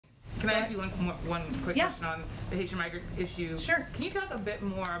Can I ask you one quick question on the Haitian migrant issue? Sure. Can you talk a bit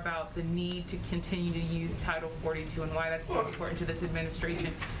more about the need to continue to use Title 42 and why that's so important to this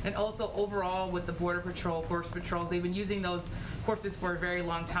administration? And also overall with the Border Patrol, Horse Patrols, they've been using those horses for a very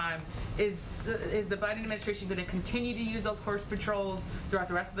long time. Is the Biden administration going to continue to use those horse patrols throughout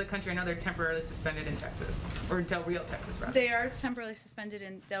the rest of the country? I know they're temporarily suspended in Texas, or in Del Rio, Texas, rather. They are temporarily suspended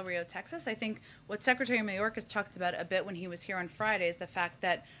in Del Rio, Texas. I think what Secretary Mayorkas talked about a bit when he was here on Friday is the fact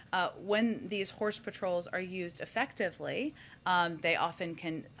that when these horse patrols are used effectively, they often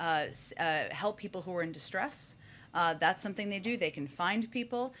can help people who are in distress. That's something they do. They can find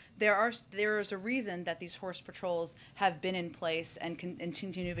people. There is a reason that these horse patrols have been in place and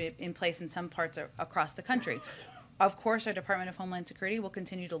continue to be in place in some parts across the country. Of course, our Department of Homeland Security will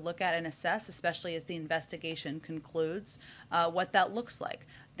continue to look at and assess, especially as the investigation concludes, what that looks like.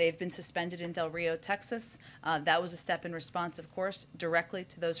 They've been suspended in Del Rio, Texas. That was a step in response, of course, directly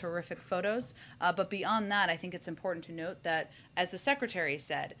to those horrific photos. But beyond that, I think it's important to note that, as the Secretary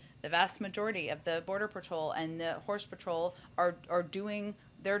said, the vast majority of the Border Patrol and the Horse Patrol are doing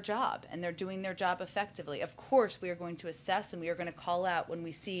their job, and they're doing their job effectively. Of course, we are going to assess and we are going to call out when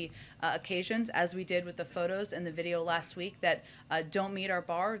we see occasions, as we did with the photos and the video last week, that don't meet our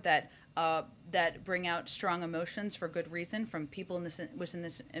bar, that bring out strong emotions for good reason from people within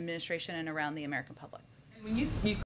this administration and around the American public. And when you